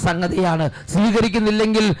ഒരു സംഗതിയാണ്.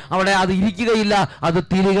 സ്വീകരിക്കുന്നില്ലെങ്കിൽ അവിടെ അത് ഇരിക്കുകയില്ല, അത്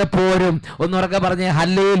തിരികെ പോരും. ഒന്നുറക്കെ പറഞ്ഞേ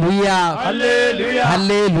ഹല്ലേലൂയ.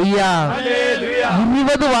 ഹല്ലേലൂയ.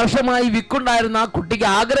 20 വർഷമായി വിക്കുണ്ടായിരുന്ന ആ കുട്ടിക്ക്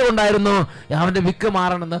ആഗ്രഹം ഉണ്ടായിരുന്നു അവന്റെ വിക്ക്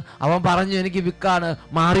മാറണമെന്ന്. അവൻ പറഞ്ഞു, എനിക്ക് വിക്കാണ്,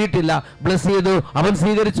 മാറിയിട്ടില്ല. ബ്ലസ് ചെയ്തു, അവൻ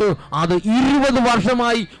സ്വീകരിച്ചു. അത് 20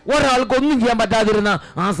 വർഷമായി ഒരാൾക്കൊന്നും ചെയ്യാൻ പറ്റാതിരുന്ന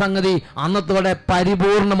ആ സംഗതി അന്നത്തോടെ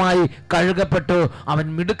പരിപൂർണമായി കഴുകപ്പെട്ടു. അവൻ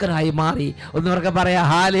മിടുക്കനായി മാറി. ഒന്നവർക്ക് പറയാ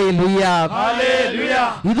ഹല്ലേലൂയ.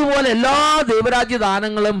 ഇതുപോലെ എല്ലാ ദൈവരാജ്യ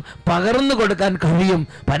ദാനങ്ങളും പകർന്നു കൊടുക്കാൻ കഴിയും.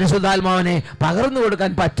 പരിശുദ്ധാത്മാവിനെ പകർന്നു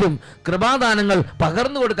കൊടുക്കാൻ പറ്റും. കൃപാദാനങ്ങൾ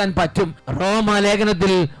പകർന്നു കൊടുക്കാൻ പറ്റും.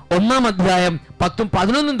 റോമാലേഖനത്തിൽ 1-ാം അധ്യായം 10ഉം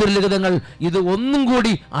 11ഉം തിരുലിഖിതങ്ങൾ ഇത് ഒന്നും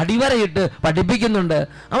കൂടി അടിവരയിട്ട് പഠിപ്പിക്കുന്നുണ്ട്.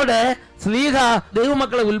 അവിടെ ശ്ലീഹ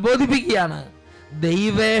ദൈവമക്കളെ ഉത്ബോധിപ്പിക്കുകയാണ്.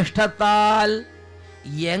 ദൈവേഷ്ടത്താൽ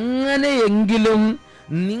എങ്ങനെയെങ്കിലും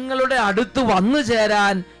നിങ്ങളുടെ അടുത്ത് വന്നു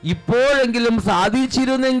ചേരാൻ ഇപ്പോഴെങ്കിലും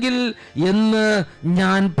സാധിച്ചിരുന്നെങ്കിൽ എന്ന്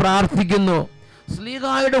ഞാൻ പ്രാർത്ഥിക്കുന്നു.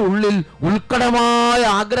 ശ്ലീഹായുടെ ഉള്ളിൽ ഉത്കടമായ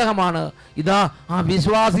ആഗ്രഹമാണ്. ഇതാ ആ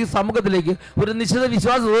വിശ്വാസി സമൂഹത്തിലേക്ക് ഒരു നിശ്ചിത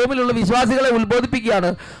വിശ്വാസി, റോമിലുള്ള വിശ്വാസികളെ ഉത്ബോധിപ്പിക്കുകയാണ്.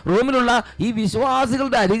 റോമിലുള്ള ഈ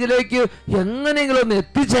വിശ്വാസികളുടെ അരികിലേക്ക് എങ്ങനെയെങ്കിലും ഒന്ന്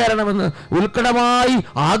എത്തിച്ചേരണമെന്ന് ഉത്കടമായി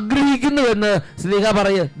ആഗ്രഹിക്കുന്നുവെന്ന് ശ്ലീഹ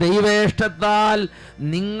പറയും. ദൈവേഷ്ടത്താൽ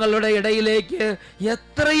നിങ്ങളുടെ ഇടയിലേക്ക്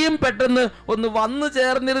എത്രയും പെട്ടെന്ന് ഒന്ന് വന്നു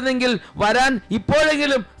ചേർന്നിരുന്നെങ്കിൽ, വരാൻ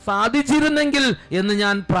ഇപ്പോഴെങ്കിലും സാധിച്ചിരുന്നെങ്കിൽ എന്ന്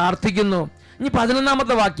ഞാൻ പ്രാർത്ഥിക്കുന്നു. ഇനി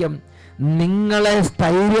 11-ാമത്തെ വാക്യം, നിങ്ങളെ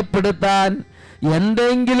സ്ഥൈര്യപ്പെടുത്താൻ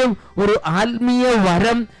എന്തെങ്കിലും ഒരു ആത്മീയ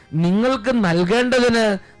വരം നിങ്ങൾക്ക് നൽകേണ്ടതിന്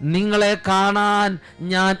നിങ്ങളെ കാണാൻ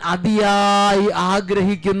ഞാൻ അതിയായി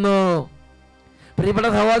ആഗ്രഹിക്കുന്നു. പ്രിയപ്പെട്ട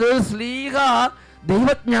സഹോദരൻ, ശ്ലീഹ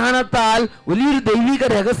ദൈവജ്ഞാനത്താൽ വലിയൊരു ദൈവിക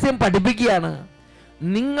രഹസ്യം പഠിപ്പിക്കുകയാണ്.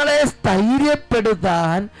 നിങ്ങളെ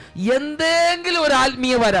സ്ഥൈര്യപ്പെടുത്താൻ എന്തെങ്കിലും ഒരു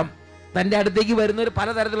ആത്മീയ വരം. തൻ്റെ അടുത്തേക്ക് വരുന്നവർ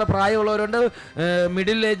പലതരത്തിലുള്ള പ്രായമുള്ളവരുണ്ട്,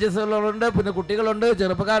 മിഡിൽ ഏജസ് ഉള്ളവരുണ്ട്, പിന്നെ കുട്ടികളുണ്ട്,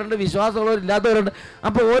 ചെറുപ്പക്കാരുണ്ട്, വിശ്വാസമുള്ളവർ ഇല്ലാത്തവരുണ്ട്.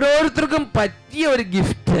 അപ്പോൾ ഓരോരുത്തർക്കും പറ്റിയ ഒരു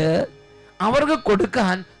ഗിഫ്റ്റ് അവർക്ക്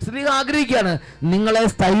കൊടുക്കാൻ ശ്രീ ആഗ്രഹിക്കുകയാണ്. നിങ്ങളെ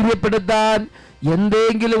സ്ഥൈര്യപ്പെടുത്താൻ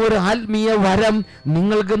എന്തെങ്കിലും ഒരു ആത്മീയ വരം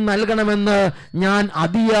നിങ്ങൾക്ക് നൽകണമെന്ന് ഞാൻ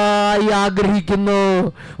അതിയായി ആഗ്രഹിക്കുന്നു.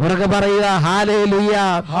 ഉറക്കെ പറയുക ഹല്ലേലൂയ.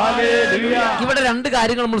 ഇവിടെ 2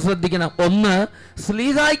 കാര്യങ്ങൾ നമ്മൾ ശ്രദ്ധിക്കണം. ഒന്ന്,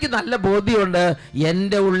 ശ്ലീഹായ്ക്ക് നല്ല ബോധ്യമുണ്ട്,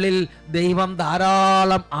 എൻ്റെ ഉള്ളിൽ ദൈവം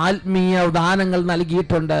ധാരാളം ആത്മീയ ദാനങ്ങൾ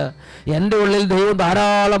നൽകിയിട്ടുണ്ട്. എൻ്റെ ഉള്ളിൽ ദൈവം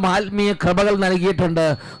ധാരാളം ആത്മീയ കൃപകൾ നൽകിയിട്ടുണ്ട്.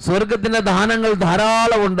 സ്വർഗത്തിൻ്റെ ദാനങ്ങൾ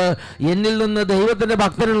ധാരാളമുണ്ട്. എന്നിൽ നിന്ന്, ദൈവത്തിൻ്റെ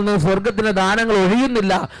ഭക്തനിൽ നിന്ന് സ്വർഗത്തിൻ്റെ ദാനങ്ങൾ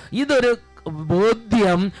ഒഴിയുന്നില്ല. ഇതൊരു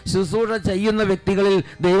ബോധ്യം ശുശ്രൂഷ ചെയ്യുന്ന വ്യക്തികളിൽ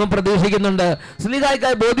ദൈവം പ്രതീക്ഷിക്കുന്നുണ്ട്.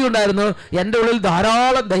 ശ്ലീഹായ്ക്കായി ബോധ്യം ഉണ്ടായിരുന്നു, എൻ്റെ ഉള്ളിൽ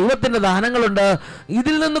ധാരാളം ദൈവത്തിൻ്റെ ദാനങ്ങളുണ്ട്.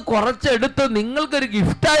 ഇതിൽ നിന്ന് കുറച്ചെടുത്ത് നിങ്ങൾക്കൊരു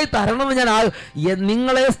ഗിഫ്റ്റായി തരണമെന്ന് ഞാൻ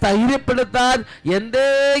നിങ്ങളെ സ്ഥൈര്യപ്പെടുത്താൻ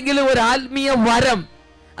എന്തെങ്കിലും ഒരു ആത്മീയ വരം,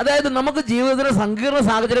 അതായത് നമുക്ക് ജീവിതത്തിന് സങ്കീർണ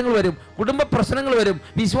സാഹചര്യങ്ങൾ വരും, കുടുംബ പ്രശ്നങ്ങൾ വരും,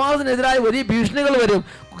 വിശ്വാസത്തിനെതിരായ വലിയ ഭീഷണികൾ വരും,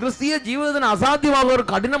 ക്രിസ്തീയ ജീവിതത്തിന് അസാധ്യമാകുന്ന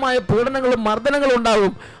കഠിനമായ പീഡനങ്ങളും മർദ്ദനങ്ങളും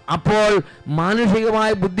ഉണ്ടാകും. അപ്പോൾ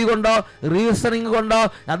മാനുഷികമായ ബുദ്ധി കൊണ്ടോ റീസണിങ് കൊണ്ടോ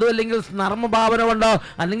അതുമല്ലെങ്കിൽ നർമ്മഭാവന കൊണ്ടോ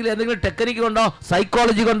അല്ലെങ്കിൽ എന്തെങ്കിലും ടെക്നിക്ക് കൊണ്ടോ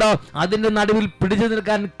സൈക്കോളജി കൊണ്ടോ അതിൻ്റെ നടുവിൽ പിടിച്ചു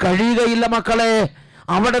നിൽക്കാൻ കഴിയുകയില്ല മക്കളെ.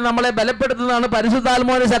 അവിടെ നമ്മളെ ബലപ്പെടുത്തുന്നതാണ്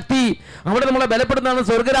പരിശുദ്ധാത്മാവിന്റെ ശക്തി, അവിടെ നമ്മളെ ബലപ്പെടുത്തുന്നതാണ്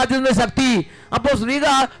സ്വർഗരാജ്യത്തിന്റെ ശക്തി. അപ്പോൾ ശ്രീക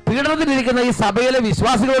പീഡനത്തിലിരിക്കുന്ന ഈ സഭയിലെ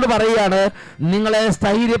വിശ്വാസികളോട് പറയുകയാണ്, നിങ്ങളെ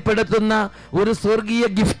സ്ഥൈര്യപ്പെടുത്തുന്ന ഒരു സ്വർഗീയ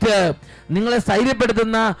ഗിഫ്റ്റ്, നിങ്ങളെ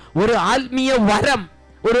സ്ഥൈര്യപ്പെടുത്തുന്ന ഒരു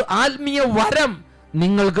ആത്മീയ വരം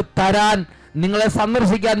നിങ്ങൾക്ക് തരാൻ, നിങ്ങളെ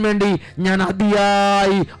സന്ദർശിക്കാൻ വേണ്ടി ഞാൻ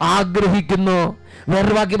അതിയായി ആഗ്രഹിക്കുന്നു.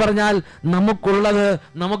 വേറൊരു വാക്കി പറഞ്ഞാൽ നമുക്കുള്ളത്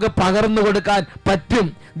നമുക്ക് പകർന്നു കൊടുക്കാൻ പറ്റും.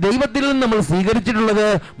 ദൈവത്തിൽ നിന്ന് നമ്മൾ സ്വീകരിച്ചിട്ടുള്ളത്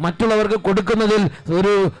മറ്റുള്ളവർക്ക് കൊടുക്കുന്നതിൽ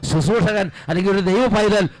ഒരു ശുശ്രൂഷകൻ അല്ലെങ്കിൽ ഒരു ദൈവ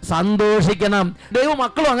പൈതൽ സന്തോഷിക്കണം. ദൈവ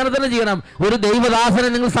മക്കളും അങ്ങനെ തന്നെ ചെയ്യണം. ഒരു ദൈവദാസനെ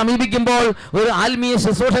നിങ്ങൾ സമീപിക്കുമ്പോൾ, ഒരു ആത്മീയ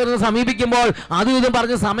ശുശ്രൂഷകനെ സമീപിക്കുമ്പോൾ അതും ഇതും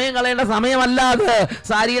പറഞ്ഞ് സമയം കളയേണ്ട സമയമല്ലാതെ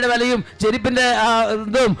സാരിയുടെ വിലയും ചെരുപ്പിന്റെ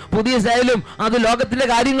ഇതും പുതിയ സ്റ്റൈലും അത് ലോകത്തിന്റെ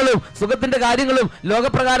കാര്യങ്ങളും സുഖത്തിന്റെ കാര്യങ്ങളും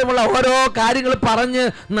ലോകപ്രകാരമുള്ള ഓരോ കാര്യങ്ങൾ പറഞ്ഞ്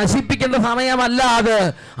നശിപ്പിക്കേണ്ട സമയമല്ലാതെ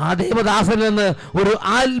ആ ദൈവദാസനിൽ നിന്ന് ഒരു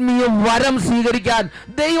ആത്മീയ വരം സ്വീകരിക്കാൻ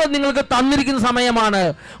ദൈവം നിങ്ങൾക്ക് തന്നിരിക്കുന്ന സമയമാണ്.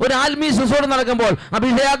 ഒരു ആത്മീയ ശുശ്രൂഷ നടക്കുമ്പോൾ,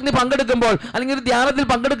 അഭിഷേകാഗ്നി പങ്കെടുക്കുമ്പോൾ, അല്ലെങ്കിൽ ഒരു ധ്യാനത്തിൽ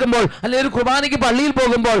പങ്കെടുക്കുമ്പോൾ, അല്ലെങ്കിൽ ഒരു കുർബാനയ്ക്ക് പള്ളിയിൽ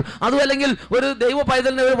പോകുമ്പോൾ, അതും അല്ലെങ്കിൽ ഒരു ദൈവ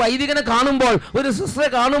പൈതലിനെ ഒരു വൈദികനെ കാണുമ്പോൾ, ഒരു സിസ്റ്ററെ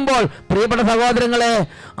കാണുമ്പോൾ, പ്രിയപ്പെട്ട സഹോദരങ്ങളെ,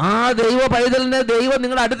 ആ ദൈവ പൈതലിനെ ദൈവം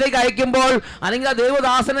നിങ്ങളുടെ അടുത്തേക്ക് അയക്കുമ്പോൾ, അല്ലെങ്കിൽ ആ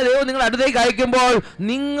ദൈവദാസനെ ദൈവം നിങ്ങളുടെ അടുത്തേക്ക് അയക്കുമ്പോൾ,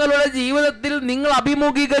 നിങ്ങളുടെ ജീവിതത്തിൽ നിങ്ങൾ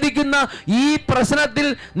അഭിമുഖീകരിക്കുന്ന ഈ പ്രശ്നത്തിൽ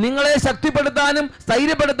നിങ്ങളെ ശക്തിപ്പെടുത്താനും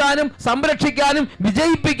സ്ഥൈര്യപ്പെടുത്താനും സംരക്ഷിക്കാനും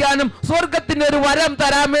വിജയിപ്പിക്കാനും സ്വർഗത്തിന്റെ ഒരു വരം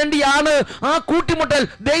തരാൻ വേണ്ടിയാണ് ആ കൂട്ടിമുട്ടൽ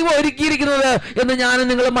ദൈവം ഒരുക്കിയിരിക്കുന്നത് എന്ന് ഞാൻ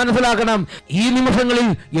നിങ്ങൾ മനസ്സിലാക്കണം. ഈ നിമിഷങ്ങളിൽ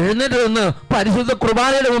എഴുന്നേറ്റ് നിന്ന് പരിശുദ്ധ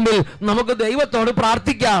കുർബാനയുടെ മുമ്പിൽ നമുക്ക് ദൈവത്തോട്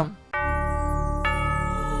പ്രാർത്ഥിക്കാം.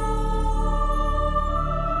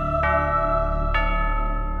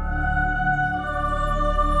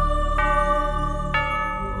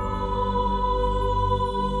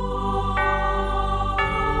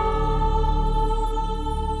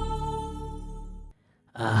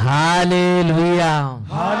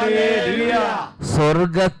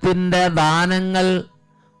 സ്വർഗത്തിന്റെ ദാനങ്ങൾ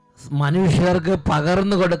മനുഷ്യർക്ക്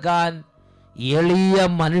പകർന്നു കൊടുക്കാൻ എളിയ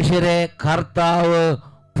മനുഷ്യരെ കർത്താവ്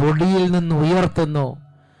പൊടിയിൽ നിന്ന് ഉയർത്തുന്നു.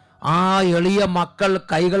 ആ എളിയ മക്കൾ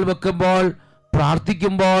കൈകൾ വെക്കുമ്പോൾ,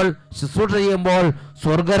 പ്രാർത്ഥിക്കുമ്പോൾ, ശുശ്രൂഷ ചെയ്യുമ്പോൾ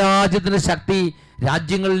സ്വർഗരാജ്യത്തിന്റെ ശക്തി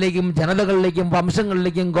രാജ്യങ്ങളിലേക്കും ജനതകളിലേക്കും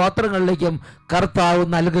വംശങ്ങളിലേക്കും ഗോത്രങ്ങളിലേക്കും കർത്താവ്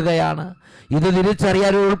നൽകുകയാണ്. ഇത്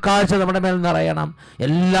തിരിച്ചറിയാൻ ഒരു ഉൾക്കാഴ്ച നമ്മുടെ മേൽ നിറയണം.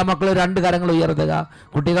 എല്ലാ മക്കളും 2 കരങ്ങൾ ഉയർത്തുക.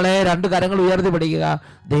 കുട്ടികളെ 2 കരങ്ങൾ ഉയർത്തി പിടിക്കുക.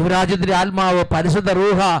 ദൈവരാജ്യത്തിന്റെ ആത്മാവ് പരിശുദ്ധ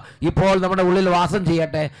റൂഹ ഇപ്പോൾ നമ്മുടെ ഉള്ളിൽ വാസം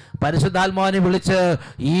ചെയ്യട്ടെ. പരിശുദ്ധാത്മാവിനെ വിളിച്ച്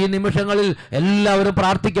ഈ നിമിഷങ്ങളിൽ എല്ലാവരും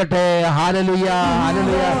പ്രാർത്ഥിക്കട്ടെ. Hallelujah,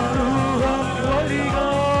 hallelujah.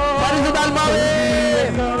 പരിശുദ്ധാത്മാവേ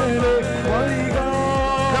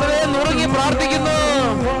നുറുങ്ങി പ്രാർത്ഥിക്കുന്നു.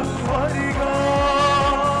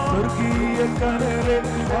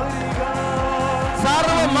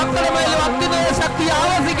 സർവ മക്കളുടെ മേലും അത്യുന്നത ശക്തി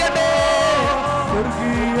ആവസിക്കട്ടെ.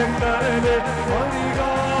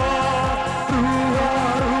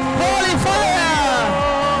 Holy fire.